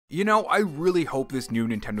You know, I really hope this new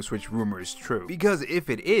Nintendo Switch rumor is true, because if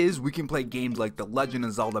it is, we can play games like The Legend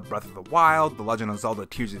of Zelda Breath of the Wild, The Legend of Zelda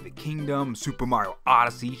Tears of the Kingdom, Super Mario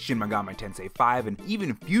Odyssey, Shin Megami Tensei 5, and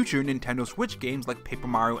even future Nintendo Switch games like Paper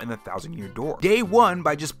Mario and the Thousand Year Door. Day one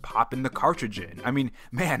by just popping the cartridge in. I mean,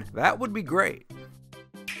 man, that would be great.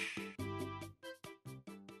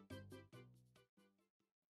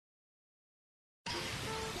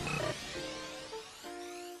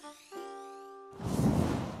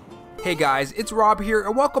 Hey guys, it's Rob here,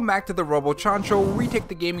 and welcome back to the Robo Show, where we take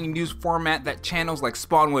the gaming news format that channels like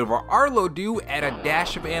Spawnwave or Arlo do, add a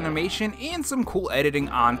dash of animation and some cool editing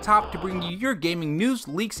on top to bring you your gaming news,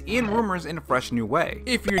 leaks, and rumors in a fresh new way.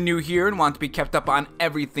 If you're new here and want to be kept up on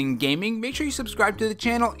everything gaming, make sure you subscribe to the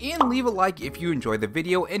channel and leave a like if you enjoy the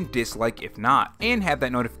video and dislike if not, and have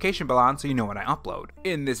that notification bell on so you know when I upload.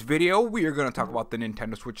 In this video, we are going to talk about the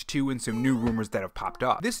Nintendo Switch 2 and some new rumors that have popped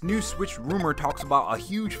up. This new Switch rumor talks about a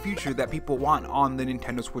huge feature that people want on the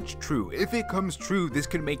Nintendo Switch true. If it comes true, this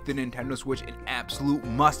could make the Nintendo Switch an absolute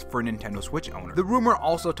must for a Nintendo Switch owner. The rumor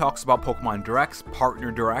also talks about Pokemon Directs,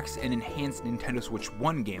 Partner Directs, and enhanced Nintendo Switch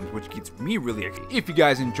 1 games, which gets me really excited. If you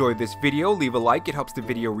guys enjoyed this video, leave a like, it helps the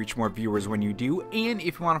video reach more viewers when you do, and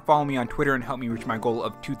if you want to follow me on Twitter and help me reach my goal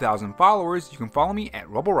of 2,000 followers, you can follow me at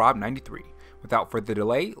RoboRob93. Without further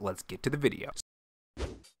delay, let's get to the video.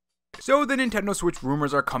 So the Nintendo Switch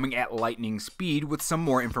rumors are coming at lightning speed with some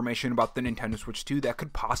more information about the Nintendo Switch 2 that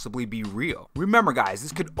could possibly be real. Remember guys,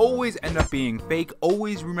 this could always end up being fake,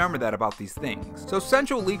 always remember that about these things. So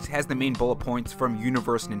Central Leaks has the main bullet points from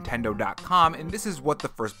universenintendo.com, and this is what the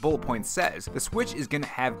first bullet point says. The Switch is going to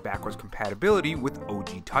have backwards compatibility with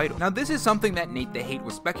OG titles. Now this is something that Nate the Hate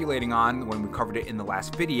was speculating on when we covered it in the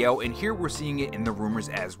last video, and here we're seeing it in the rumors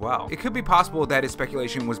as well. It could be possible that his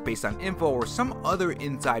speculation was based on info or some other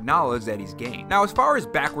inside knowledge that he's gained. Now as far as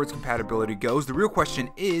backwards compatibility goes, the real question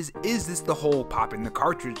is this the whole pop in the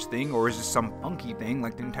cartridge thing, or is this some funky thing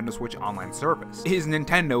like the Nintendo Switch Online service? Is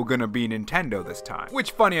Nintendo gonna be Nintendo this time?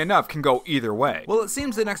 Which funny enough can go either way. Well, it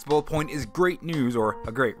seems the next bullet point is great news, or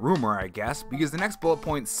a great rumor I guess, because the next bullet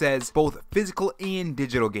point says both physical and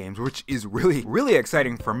digital games, which is really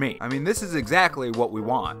exciting for me. I mean, this is exactly what we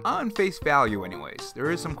want. On face value anyways,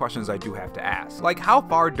 there is some questions I do have to ask. Like, how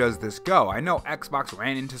far does this go? I know Xbox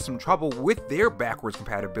ran into some trouble with their backwards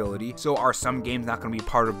compatibility, so are some games not going to be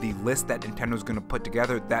part of the list that Nintendo's going to put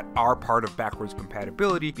together that are part of backwards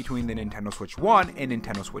compatibility between the Nintendo Switch 1 and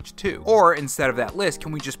Nintendo Switch 2? Or instead of that list,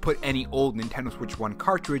 can we just put any old Nintendo Switch 1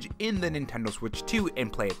 cartridge in the Nintendo Switch 2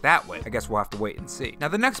 and play it that way? I guess we'll have to wait and see. Now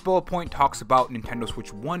the next bullet point talks about Nintendo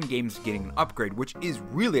Switch 1 games getting an upgrade, which is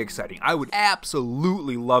really exciting. I would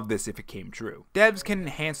absolutely love this if it came true. Devs can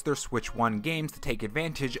enhance their Switch 1 games to take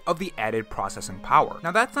advantage of the added processing power.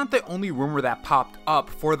 Now that's not the only rumor that popped up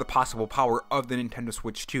for the possible power of the Nintendo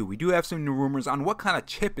Switch 2. We do have some new rumors on what kind of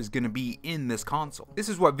chip is going to be in this console. This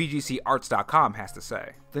is what VGCarts.com has to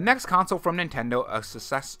say. The next console from Nintendo,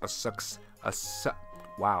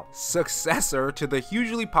 successor to the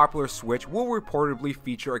hugely popular Switch, will reportedly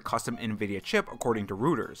feature a custom NVIDIA chip according to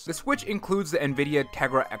Reuters. The Switch includes the NVIDIA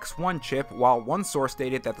Tegra X1 chip, while one source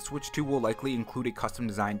stated that the Switch 2 will likely include a custom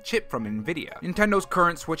designed chip from NVIDIA. Nintendo's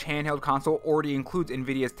current Switch handheld console already includes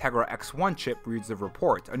NVIDIA's Tegra X1 chip, reads the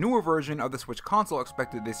report. A newer version of the Switch console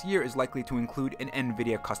expected this year is likely to include an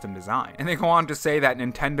NVIDIA custom design. And they go on to say that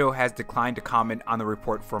Nintendo has declined to comment on the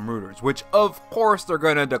report from Reuters, which of course they're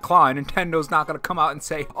gonna decline. Nintendo's not gonna come out and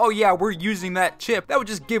say, oh yeah, we're using that chip. That would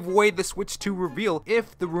just give away the Switch 2 reveal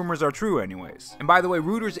if the rumors are true anyways. And by the way,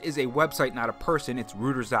 Reuters is a website, not a person. It's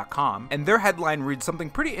Reuters.com, and their headline reads something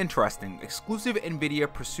pretty interesting. Exclusive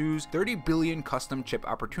NVIDIA pursues 30 billion custom chip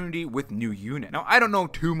opportunity with new unit. Now I don't know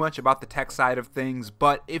too much about the tech side of things,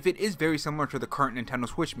 but if it is very similar to the current Nintendo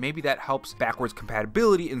Switch, maybe that helps backwards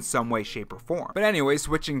compatibility in some way, shape, or form. But anyway,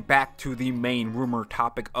 switching back to the main rumor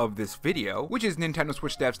topic of this video, which is Nintendo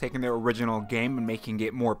Switch devs taking their original game and making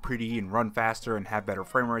it more pretty and run faster and have better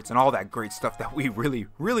frame rates and all that great stuff that we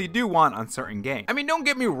really do want on certain games. I mean, don't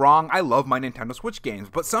get me wrong, I love my Nintendo Switch games,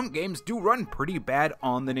 but some games do run pretty bad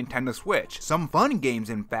on the Nintendo Switch. Some fun games,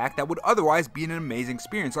 in fact, that would otherwise be an amazing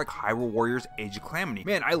experience, like Hyrule Warriors Age of Calamity.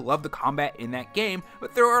 Man, I love the combat in that game,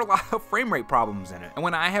 but there are a lot of frame rate problems in it. And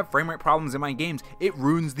when I have frame rate problems in my games, it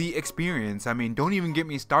ruins the experience. I mean, don't even get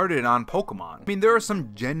me started on Pokemon. I mean, there are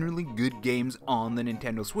some generally good games on the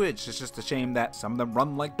Nintendo Switch. It's just a shame that some of them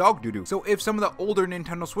run like dog doo-doo. So if some of the older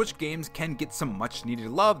Nintendo Switch games can get some much needed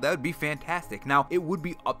love, that would be fantastic. Now, it would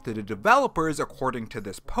be up to the developers according to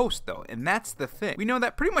this post though, and that's the thing. We know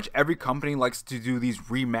that pretty much every company likes to do these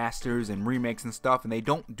remasters and remakes and stuff, and they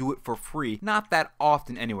don't do it for free. Not that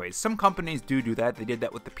often anyways. Some companies do that. They did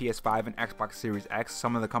that with the PS5 and Xbox Series X.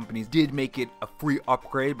 Some of the companies did make it a free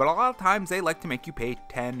upgrade, but a lot of times they like to make you pay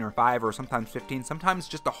 10 or 5 or sometimes 15, sometimes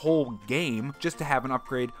just a whole game just to have an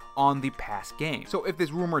upgrade on the past game. So if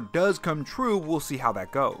this rumor does come true, we'll see how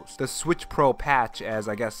that goes. The Switch Pro patch, as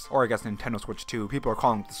I guess Nintendo Switch 2, people are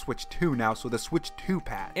calling it the Switch 2 now, so the Switch 2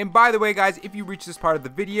 patch. And by the way guys, if you reach this part of the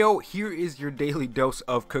video, here is your daily dose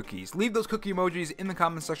of cookies. Leave those cookie emojis in the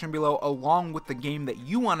comment section below along with the game that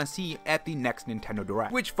you want to see at the next Nintendo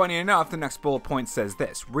Direct. Which, funny enough, the next bullet point says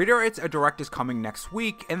this: reiterates a Direct is coming next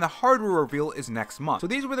week and the hardware reveal is next month. So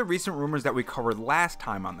these were the recent rumors that we covered last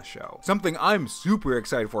time on the show. Something I'm super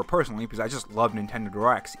excited for personally because I just love Nintendo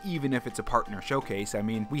Directs, even if it's a partner showcase. I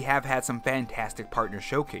mean, we have had some fantastic partner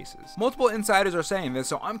showcases. Multiple insiders are saying this,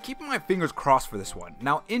 so I'm keeping my fingers crossed for this one.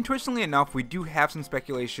 Now, interestingly enough, we do have some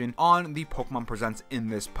speculation on the Pokemon Presents in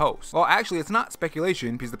this post. Well, actually, it's not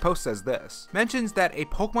speculation because the post says this. Mentions that a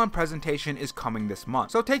Pokemon presentation is coming this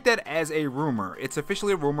month. So take that as a rumor. It's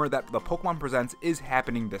officially a rumor that the Pokemon Presents is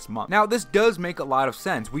happening this month. Now, this does make a lot of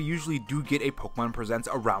sense. We usually do get a Pokemon Presents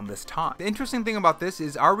around this time. The interesting thing about this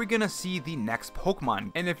is, are we gonna see the next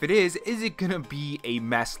Pokemon? And if it is it gonna be a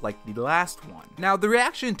mess like the last one? Now, the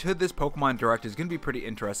reaction to this Pokemon Direct is gonna be pretty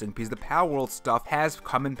interesting because the Pal World stuff has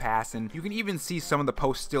come and passed, and you can even see some of the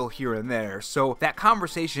posts still here and there. So that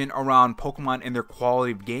conversation around Pokemon and their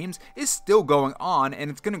quality of games is still going on, and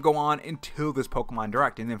it's gonna go on until this Pokemon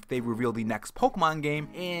Direct. And if they reveal the next Pokemon game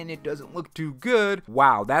and it doesn't look too good,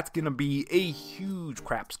 wow, that's gonna be a huge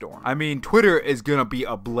crap storm. I mean, Twitter is gonna be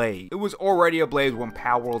ablaze. It was already ablaze when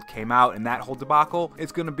Pal World came out and that whole debacle.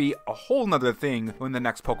 It's gonna be a whole nother thing when the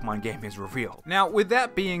next Pokemon game is revealed. Now, with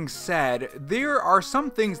that being said, there are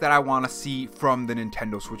some things that I want to see from the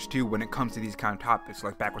Nintendo Switch 2 when it comes to these kind of topics,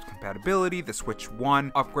 like backwards compatibility, the Switch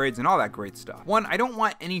 1 upgrades, and all that great stuff. One, I don't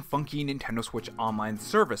want any funky Nintendo Switch Online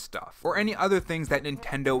service stuff, or any other things that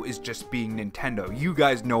Nintendo is just being Nintendo. You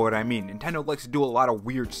guys know what I mean. Nintendo likes to do a lot of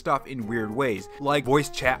weird stuff in weird ways, like voice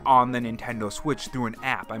chat on the Nintendo Switch through an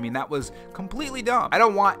app. I mean, that was completely dumb. I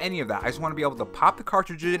don't want any of that. I just want to be able to pop the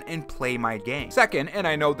cartridge in and play my game. Second, and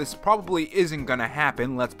I know this probably isn't gonna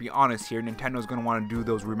happen, let's be honest here, Nintendo's gonna want to do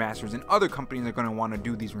those remasters, and other companies are gonna want to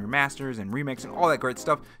do these remasters and remakes and all that great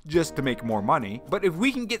stuff just to make more money. But if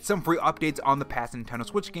we can get some free updates on the past Nintendo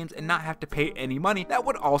Switch games and not have to pay any money, that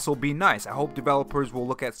would also be nice. I hope developers will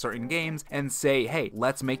look at certain games and say, hey,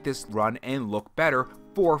 let's make this run and look better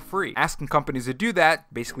for free. Asking companies to do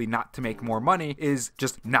that, basically not to make more money, is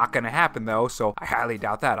just not gonna happen though, so I highly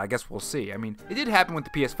doubt that. I guess we'll see. I mean, it did happen with the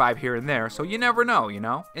PS5 here and there, so you never know, you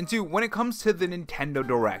know? And two, when it comes to the Nintendo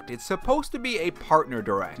Direct, it's supposed to be a partner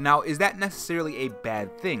Direct. Now, is that necessarily a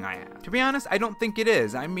bad thing, I ask? To be honest, I don't think it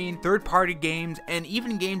is. I mean, third-party games, and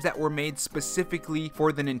even games that were made specifically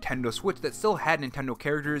for the Nintendo Switch that still had Nintendo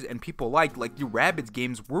characters and people liked, like the Rabbids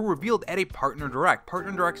games, were revealed at a partner Direct.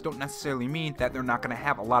 Partner Directs don't necessarily mean that they're not gonna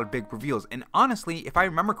have a lot of big reveals, and honestly, if I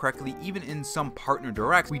remember correctly, even in some partner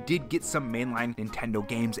directs, we did get some mainline Nintendo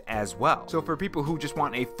games as well. So for people who just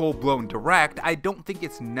want a full-blown Direct, I don't think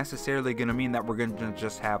it's necessarily gonna mean that we're gonna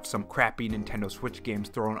just have some crappy Nintendo Switch games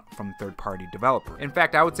thrown from third-party developers. In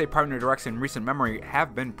fact, I would say partner directs in recent memory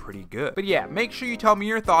have been pretty good. But yeah, make sure you tell me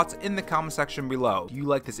your thoughts in the comment section below. Do you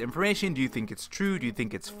like this information? Do you think it's true? Do you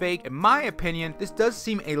think it's fake? In my opinion, this does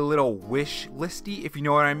seem a little wish listy, if you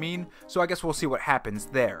know what I mean. So I guess we'll see what happens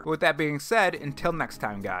there. But with that being said, until next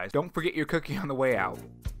time guys, don't forget your cookie on the way out.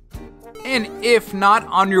 And if not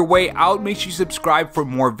on your way out, make sure you subscribe for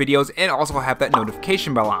more videos and also have that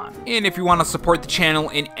notification bell on. And if you want to support the channel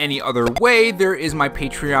in any other way, there is my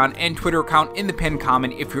Patreon and Twitter account in the pinned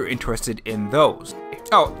comment if you're interested in those.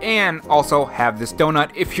 Oh, and also have this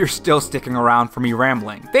donut if you're still sticking around for me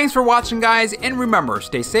rambling. Thanks for watching guys, and remember,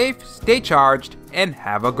 stay safe, stay charged, and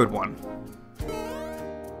have a good one.